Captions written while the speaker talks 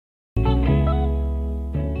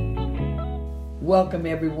Welcome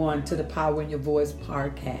everyone to the Power in Your Voice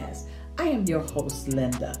podcast. I am your host,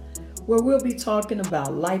 Linda, where we'll be talking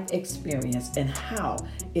about life experience and how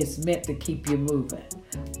it's meant to keep you moving.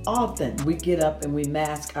 Often we get up and we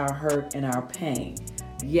mask our hurt and our pain.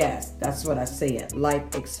 Yes, that's what I said,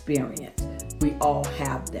 life experience. We all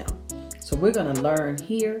have them. So we're going to learn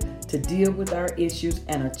here to deal with our issues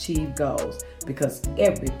and achieve goals because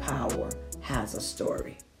every power has a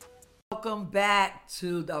story. Welcome back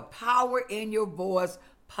to the Power in Your Voice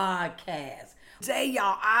podcast. Today,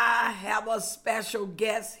 y'all, I have a special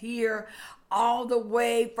guest here all the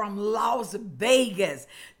way from Las Vegas.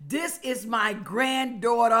 This is my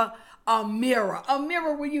granddaughter, Amira.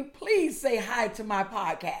 Amira, will you please say hi to my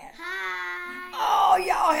podcast? Hi. Oh,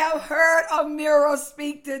 y'all have heard Amira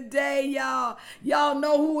speak today, y'all. Y'all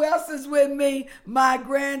know who else is with me? My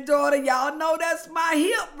granddaughter. Y'all know that's my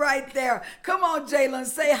hip right there. Come on, Jalen,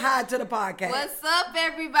 say hi to the podcast. What's up,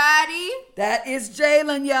 everybody? That is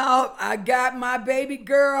Jalen, y'all. I got my baby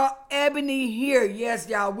girl, Ebony, here. Yes,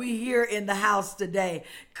 y'all, we here in the house today.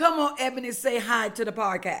 Come on, Ebony, say hi to the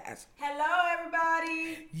podcast. Hello,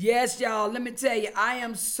 everybody. Yes, y'all, let me tell you, I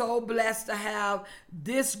am so blessed to have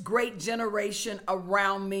this great generation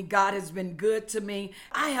around me. God has been good to me.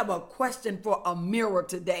 I have a question for Amira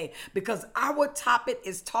today because our topic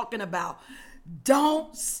is talking about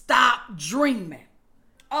don't stop dreaming.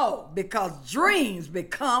 Oh, because dreams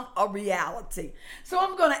become a reality. So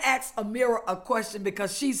I'm going to ask Amira a question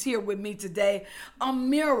because she's here with me today.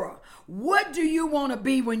 Amira, what do you want to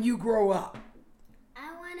be when you grow up?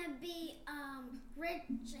 I want to be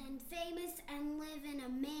rich and famous and live in a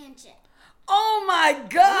mansion. Oh my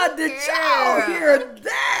God, did y'all hear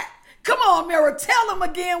that? Come on, Amira, tell them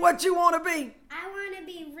again what you want to be. I want to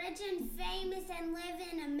be rich and famous and live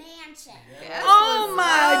in a mansion. Yes, Oh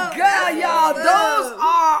my God, y'all, Yes. those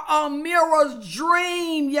are Amira's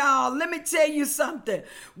dream, y'all. Let me tell you something.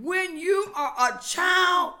 When you are a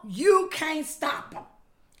child, you can't stop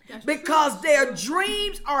them because their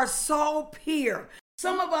dreams are so pure.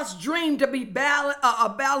 Some of us dream to be a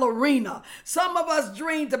ballerina. Some of us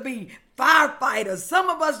dream to be firefighters. Some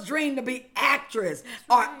of us dream to be actress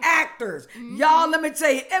or actors. Y'all, let me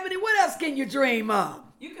tell you, Ebony, what else can you dream of?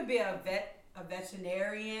 You could be a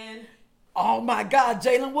veterinarian. Oh my God,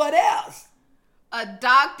 Jalen, what else? A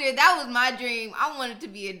doctor. That was my dream. I wanted to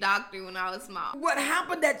be a doctor when I was small. What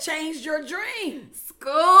happened that changed your dream?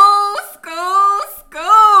 School.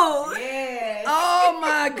 Yes. Oh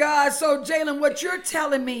my God. So Jalen, what you're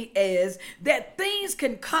telling me is that things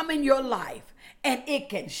can come in your life and it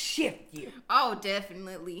can shift you. Oh,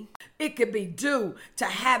 definitely. It could be due to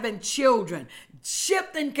having children.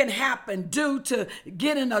 Shifting can happen due to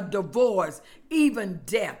getting a divorce, even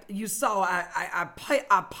death. You saw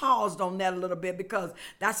I paused on that a little bit because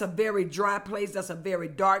that's a very dry place. That's a very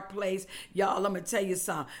dark place. Y'all, let me tell you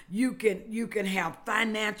something. You can have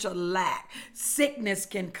financial lack. Sickness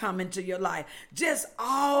can come into your life. Just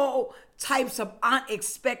all types of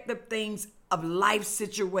unexpected things of life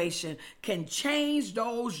situation can change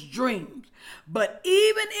those dreams. But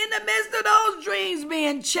even in the midst of those dreams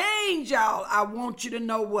being changed, y'all, I want you to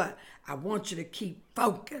know what? I want you to keep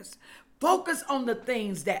focused. Focus on the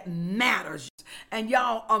things that matters. And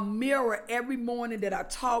y'all, Amira, every morning that I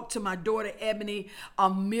talk to my daughter Ebony,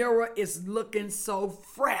 Amira is looking so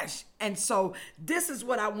fresh. And so this is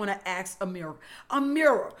what I want to ask Amira.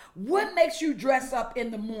 Amira, what makes you dress up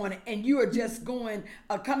in the morning and you are just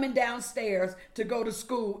coming downstairs to go to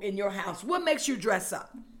school in your house? What makes you dress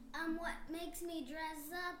up? What makes me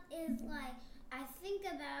dress up is like I think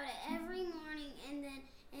about it every morning and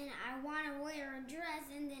I want to wear a dress,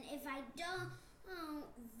 and then if I don't,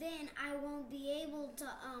 then I won't be able to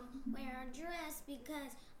wear a dress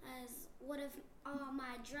because what if all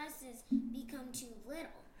my dresses become too little?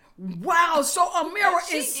 Wow, so Amira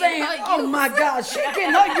is saying, oh youth. my God, she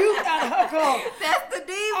getting her youth out of her clothes. That's the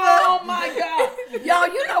diva. Oh my God. Y'all,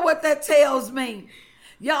 you know what that tells me?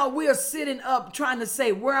 Y'all, we are sitting up trying to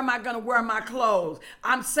say, where am I going to wear my clothes?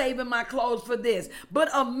 I'm saving my clothes for this.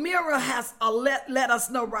 But Amira has let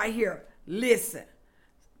us know right here. Listen,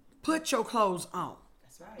 put your clothes on.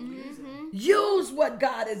 That's right. Use what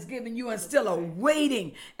God has given you instead of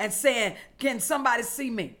waiting and saying, can somebody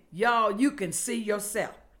see me? Y'all, you can see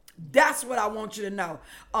yourself. That's what I want you to know.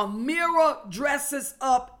 Amira dresses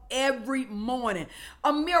up every morning.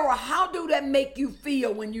 Amira, how do that make you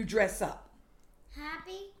feel when you dress up?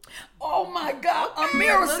 Happy? Oh my God,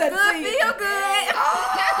 Amira Look said, good, see, feel good.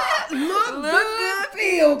 look good,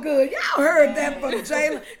 feel good. Y'all heard that from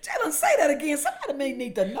Jalen. Jalen, say that again. Somebody may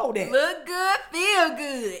need to know that. Look good, feel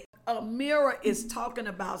good. Amira is talking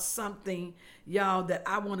about something, y'all, that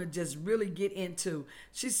I want to just really get into.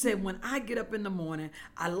 She said, when I get up in the morning,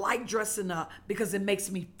 I like dressing up because it makes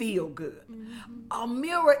me feel good.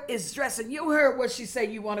 Amira is dressing. You heard what she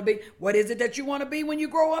said you want to be. What is it that you want to be when you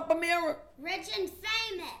grow up, Amira? Rich and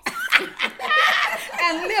famous.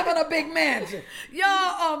 And live in a big mansion.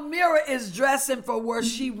 Y'all, Amira is dressing for where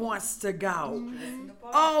she wants to go.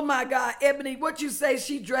 Oh my God, Ebony, what you say,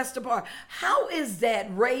 she dressed apart. How is that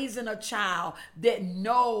raising a child that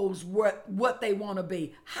knows what they want to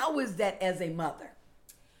be? How is that as a mother?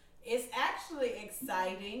 It's actually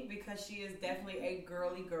exciting because she is definitely a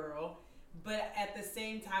girly girl. But at the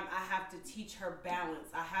same time, I have to teach her balance.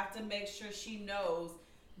 I have to make sure she knows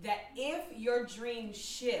that if your dream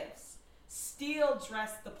shifts, still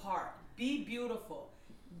dress the part. Be beautiful.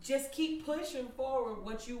 Just keep pushing forward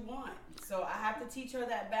what you want. So I have to teach her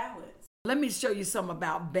that balance. Let me show you something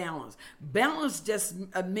about balance. Balance just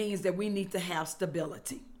means that we need to have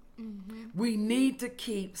stability. We need to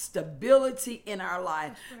keep stability in our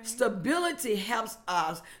life. Stability helps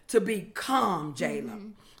us to be calm,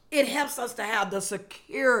 Jayla. It helps us to have the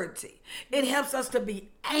security. It helps us to be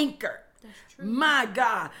anchored. That's true. My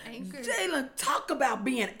God. Anchored. Jalen, talk about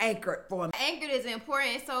being anchored for me. Anchored is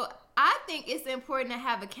important. So I think it's important to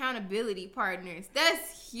have accountability partners.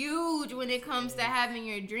 That's huge when it comes to having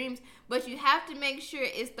your dreams. But you have to make sure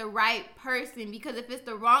it's the right person, because if it's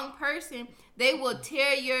the wrong person, they will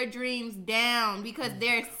tear your dreams down because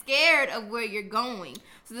they're scared of where you're going.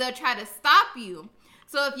 So they'll try to stop you.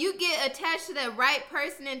 So if you get attached to the right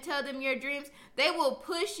person and tell them your dreams, they will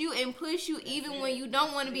push you and push you even when you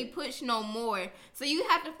don't want to be pushed no more. So you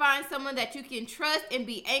have to find someone that you can trust and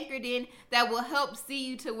be anchored in that will help see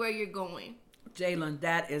you to where you're going. Jalen,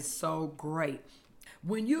 that is so great.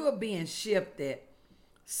 When you are being shifted,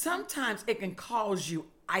 sometimes it can cause you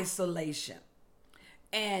isolation.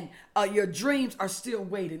 And your dreams are still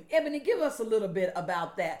waiting. Ebony, give us a little bit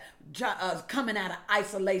about that, coming out of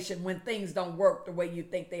isolation when things don't work the way you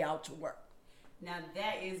think they ought to work. Now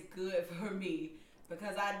that is good for me,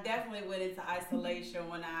 because I definitely went into isolation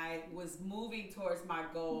when I was moving towards my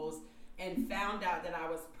goals and found out that I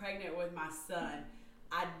was pregnant with my son.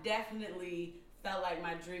 I definitely felt like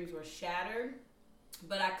my dreams were shattered,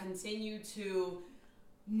 but I continued to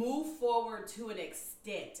move forward to an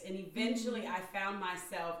extent, and eventually I found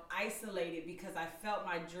myself isolated because I felt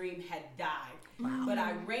my dream had died. Wow. But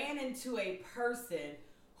I ran into a person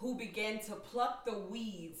who began to pluck the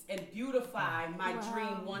weeds and beautify my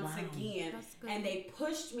dream once again, and they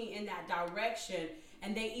pushed me in that direction,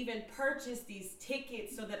 and they even purchased these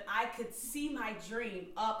tickets so that I could see my dream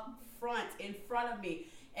up front in front of me.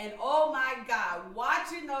 And oh my God,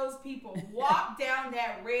 watching those people walk down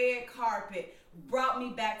that red carpet brought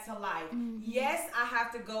me back to life. Yes, I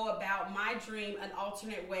have to go about my dream an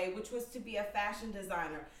alternate way, which was to be a fashion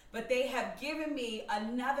designer. But they have given me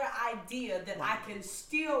another idea that I can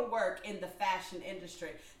still work in the fashion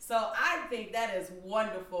industry. So I think that is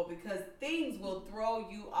wonderful, because things will throw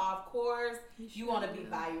you off course. You want to be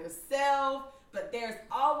by yourself. But there's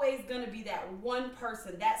always going to be that one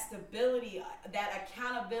person, that stability, that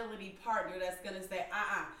accountability partner that's going to say,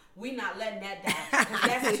 we're not letting that die, because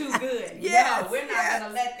that's too good. Yes, no, we're not going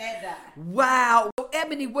to let that die. Wow.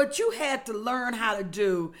 Ebony, what you had to learn how to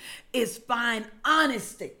do is find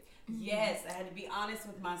honesty. Yes, I had to be honest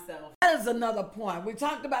with myself. That is another point. We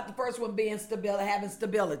talked about the first one being stability, having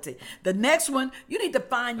stability. The next one, you need to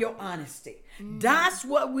find your honesty. That's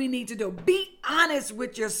what we need to do. Be honest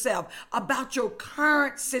with yourself about your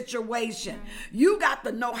current situation. You got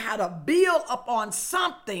to know how to build upon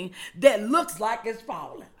something that looks like it's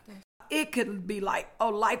falling. It could be like, oh,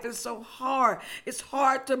 life is so hard. It's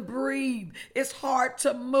hard to breathe. It's hard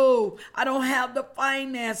to move. I don't have the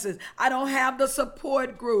finances. I don't have the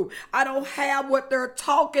support group. I don't have what they're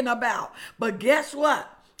talking about. But guess what?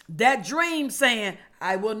 That dream saying,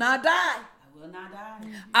 I will not die. I will not die.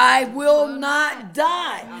 I will not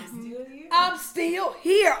die. I'm still here. I'm still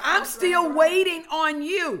here. I'm still waiting on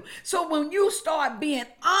you. So when you start being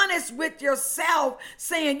honest with yourself,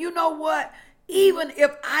 saying, you know what? Even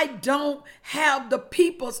if I don't have the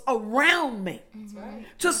peoples around me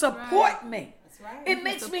to support me, it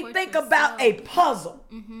makes me think about a puzzle.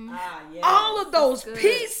 Yes. All of those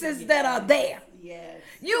pieces that are there. Yes.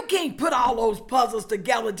 You can't put all those puzzles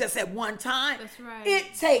together just at one time. That's right.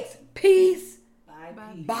 It takes piece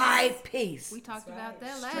By by piece. We talked about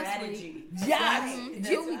that last strategy. week. Yes.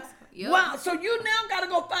 2 weeks. Yep. Wow. So you now got to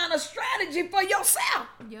go find a strategy for yourself.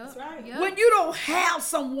 Yep. That's right. Yep. When you don't have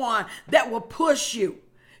someone that will push you,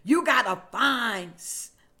 you got to find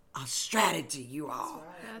a strategy, you all.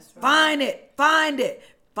 That's right. Find it.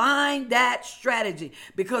 Find that strategy.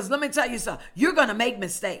 Because let me tell you something. You're going to make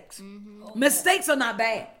mistakes. Mistakes are not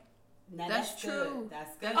bad. Now, That's good. true.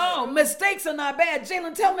 That's good. Oh, mistakes are not bad.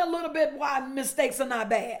 Jalen, tell me a little bit why mistakes are not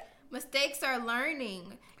bad. Mistakes are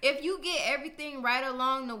learning. If you get everything right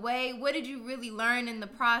along the way, what did you really learn in the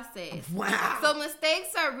process? Wow. So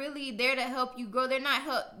mistakes are really there to help you grow. They're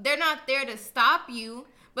not there to stop you,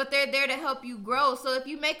 but they're there to help you grow. So if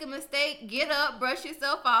you make a mistake, get up, brush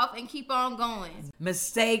yourself off, and keep on going.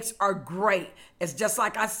 Mistakes are great. It's just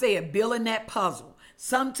like I said, building that puzzle.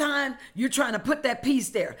 Sometimes you're trying to put that piece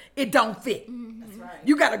there. It don't fit. That's right.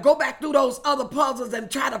 You got to go back through those other puzzles and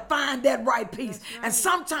try to find that right piece. Right. And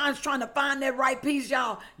sometimes trying to find that right piece,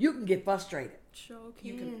 y'all, you can get frustrated. Sure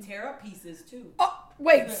You can tear up pieces too. Oh,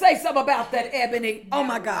 wait, say something about that, Ebony. Oh,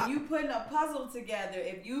 my Now, God. when you putting a puzzle together,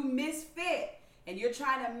 if you misfit and you're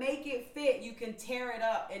trying to make it fit, you can tear it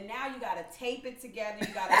up. And now you got to tape it together. You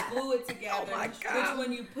got to glue it together. Oh, my God. Which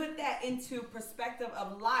when you put that into perspective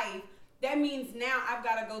of life, that means now I've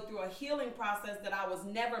got to go through a healing process that I was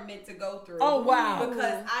never meant to go through. Oh, wow.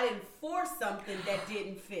 Because I didn't force something that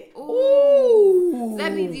didn't fit. Ooh.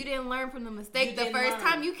 That means you didn't learn from the mistake You the didn't first learn.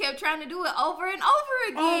 time. You kept trying to do it over and over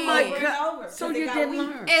again. Oh, my Over and God. over, So 'cause it you got didn't weak.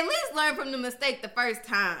 learn. At least learn from the mistake the first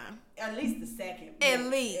time. At least the second. At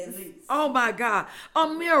Yes, least. At least. Oh my God,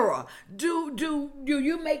 Amira, do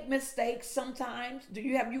you make mistakes sometimes? Do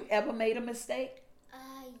you ever made a mistake?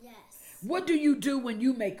 Yes. What do you do when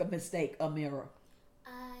you make a mistake, Amira?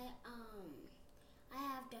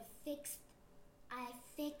 I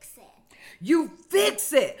fix it. You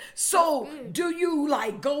fix it. So good. do you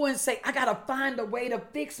like go and say, I gotta find a way to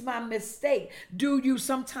fix my mistake? Do you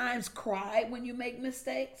sometimes cry when you make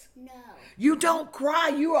mistakes? No. You don't cry.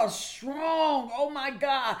 You are strong. Oh my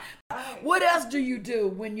God. What else do you do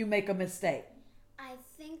when you make a mistake? I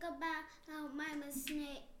think about my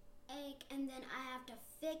mistake and then I have to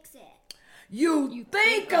fix it. You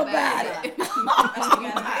think about it. Oh You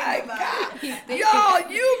gotta my think about God.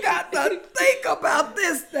 Y'all, you got to think about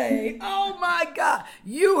this thing. Oh my God.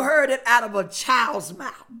 You heard it out of a child's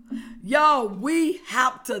mouth. Y'all, we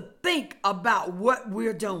have to think about what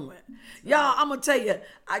we're doing. Y'all, I'm going to tell you,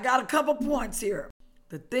 I got a couple points here.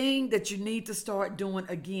 The thing that you need to start doing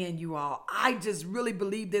again, you all, I just really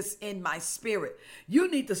believe this in my spirit.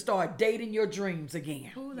 You need to start dating your dreams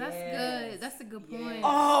again. Oh, that's Yes. good. That's a good point.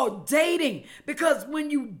 Oh, dating. Because when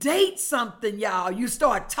you date something, y'all, you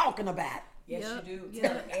start talking about it. Yes, Yep, you do.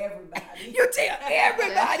 yep. Tell everybody. You tell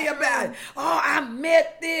everybody That's about true. it. Oh, I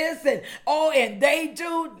met this and they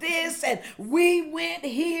do this and we went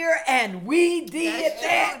here and we did That's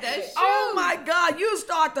that. true, that's Oh true. my God, you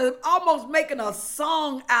start to almost making a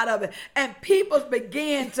song out of it, and people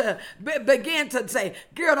begin to say,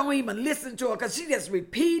 "Girl, don't even listen to her because she just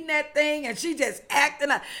repeating that thing and she just acting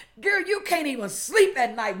like." Girl, you can't even sleep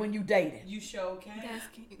at night when you dating. You sure can.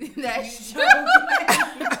 That's You true. sure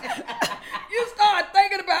can. You start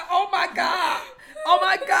thinking about, oh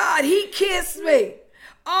my God, he kissed me.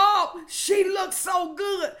 Oh, she looks so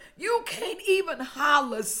good. You can't even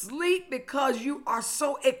holler sleep because you are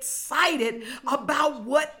so excited about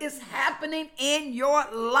what is happening in your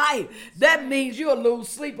life. That means you'll lose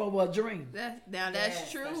sleep over a dream. That's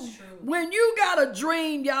Yes, true. That's true. When you got a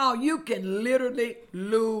dream, y'all, you can literally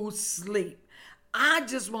lose sleep. I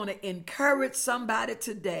just want to encourage somebody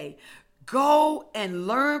today. Go and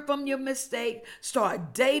learn from your mistake.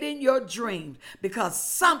 Start dating your dreams because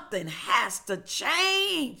something has to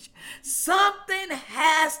change. Something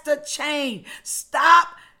has to change. Stop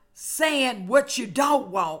saying what you don't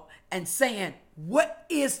want and saying what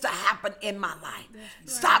is to happen in my life.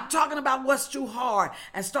 Stop talking about what's too hard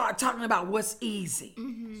and start talking about what's easy.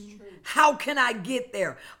 How can I get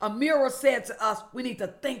there? Amira said to us, we need to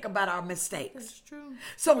think about our mistakes. That's true.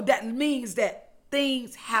 So that means that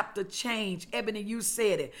things have to change. Ebony, you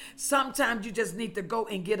said it. Sometimes you just need to go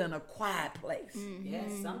and get in a quiet place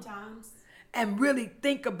Yes, sometimes. and really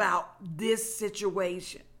think about this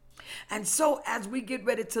situation. And so as we get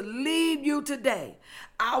ready to leave you today,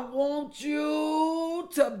 I want you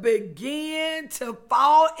to begin to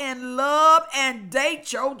fall in love and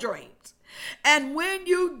date your dreams. And when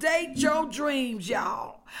you date your dreams,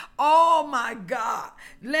 y'all, oh my God,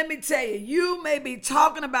 let me tell you, you may be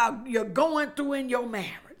talking about you're going through in your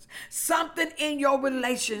marriage, something in your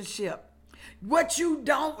relationship, what you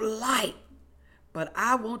don't like. But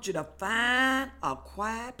I want you to find a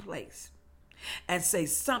quiet place and say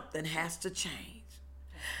something has to change.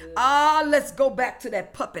 Let's go back to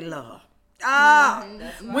that puppy love.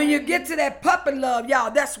 When you get to that puppy love,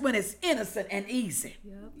 y'all, that's when it's innocent and easy.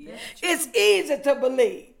 Yep. It's easy to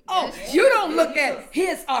believe. Oh, you don't look at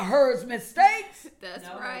his or her mistakes. That's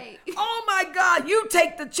right. Oh my God, you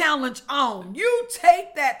take the challenge on. You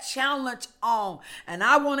take that challenge on. And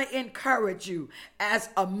I want to encourage you, as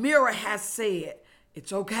Amira has said,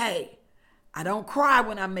 it's okay. I don't cry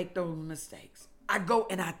when I make those mistakes. I go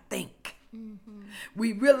and I think.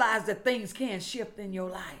 We realize that things can shift in your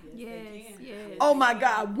life. Yes. Oh my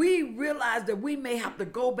God, we realize that we may have to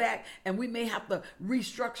go back and we may have to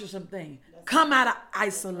restructure some things. Come out of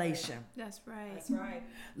isolation. That's right. That's right.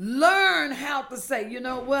 Learn how to say, you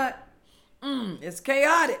know what? It's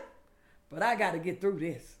chaotic, but I got to get through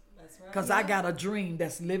this. That's right. Because I got a dream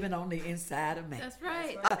that's living on the inside of me. That's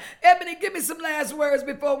right. Ebony, give me some last words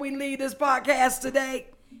before we leave this podcast today.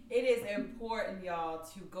 It is important, y'all,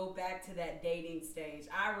 to go back to that dating stage.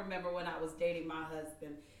 I remember when I was dating my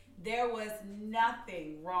husband, there was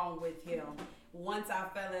nothing wrong with him. Once I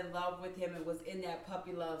fell in love with him, it was in that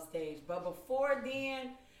puppy love stage. But before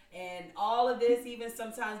then, and all of this, even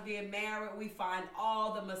sometimes being married, we find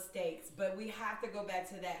all the mistakes. But we have to go back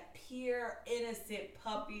to that pure, innocent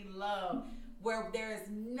puppy love, where there is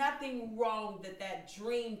nothing wrong that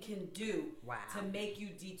dream can do to make you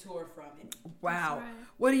detour from it. Wow. Right.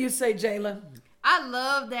 What do you say, Jayla? I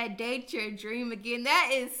love that date your dream again.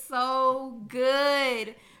 That is so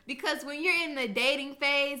good. Because when you're in the dating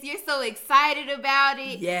phase, you're so excited about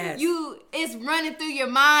it. Yes. It's running through your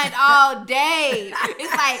mind all day.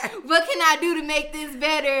 It's like, what can I do to make this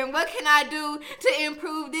better? And what can I do to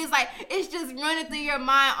improve this? Like, it's just running through your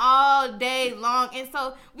mind all day long. And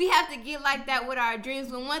so we have to get like that with our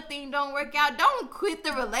dreams. When one thing don't work out, don't quit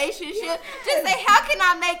the relationship. Yes. Just say, how can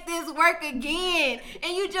I make this work again?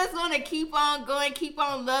 And you just want to keep on going, keep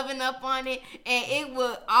on loving up on it, and it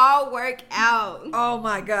will all work out. Oh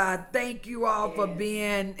my God. Thank you all for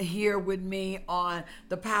being here with me on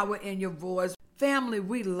The Power in Your Voice. Family,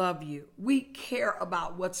 we love you. We care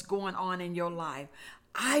about what's going on in your life.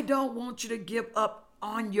 I don't want you to give up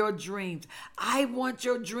on your dreams. I want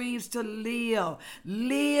your dreams to live.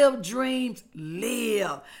 Live dreams,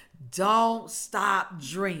 live. Don't stop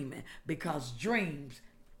dreaming, because dreams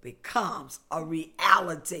becomes a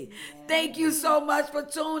reality. Thank you so much for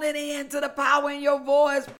tuning in to The Power in Your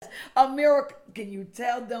Voice. Amira, can you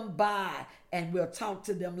tell them bye, and we'll talk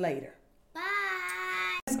to them later? Bye.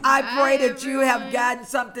 I pray Bye, that you have everyone. gotten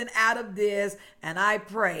something out of this, and I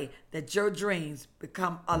pray that your dreams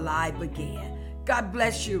become alive again. God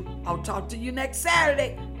bless you. I'll talk to you next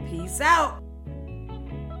Saturday. Peace out.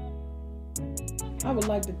 I would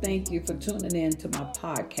like to thank you for tuning in to my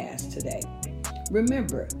podcast today.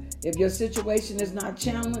 Remember, if your situation is not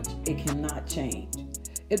challenged, it cannot change.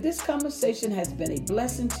 If this conversation has been a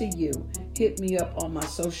blessing to you, hit me up on my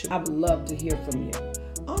social. I would love to hear from you.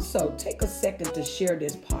 Also, take a second to share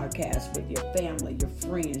this podcast with your family, your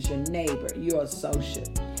friends, your neighbor, your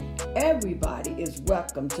associate. Everybody is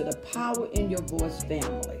welcome to the Power in Your Voice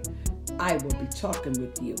family. I will be talking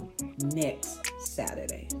with you next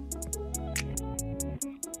Saturday.